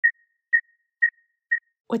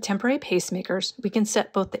With temporary pacemakers, we can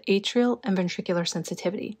set both the atrial and ventricular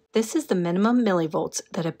sensitivity. This is the minimum millivolts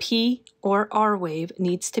that a P or R wave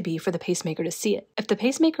needs to be for the pacemaker to see it. If the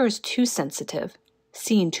pacemaker is too sensitive,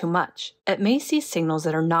 seeing too much, it may see signals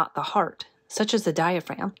that are not the heart, such as the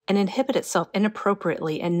diaphragm, and inhibit itself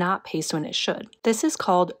inappropriately and not pace when it should. This is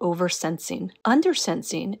called oversensing.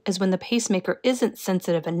 Undersensing is when the pacemaker isn't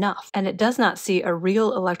sensitive enough and it does not see a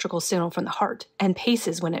real electrical signal from the heart and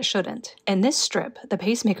paces when it shouldn't. In this strip, the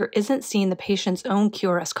pacemaker isn't seeing the patient's own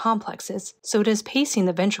QRS complexes, so it is pacing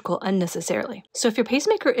the ventricle unnecessarily. So if your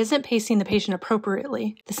pacemaker isn't pacing the patient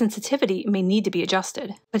appropriately, the sensitivity may need to be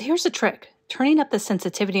adjusted. But here's the trick. Turning up the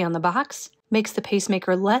sensitivity on the box makes the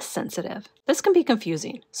pacemaker less sensitive. This can be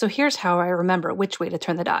confusing, so here's how I remember which way to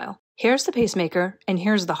turn the dial. Here's the pacemaker, and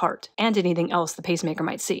here's the heart, and anything else the pacemaker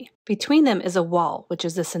might see. Between them is a wall, which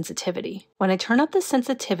is the sensitivity. When I turn up the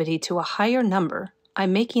sensitivity to a higher number,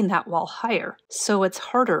 I'm making that wall higher, so it's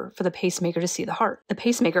harder for the pacemaker to see the heart. The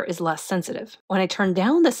pacemaker is less sensitive. When I turn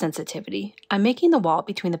down the sensitivity, I'm making the wall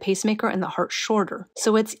between the pacemaker and the heart shorter,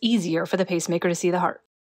 so it's easier for the pacemaker to see the heart.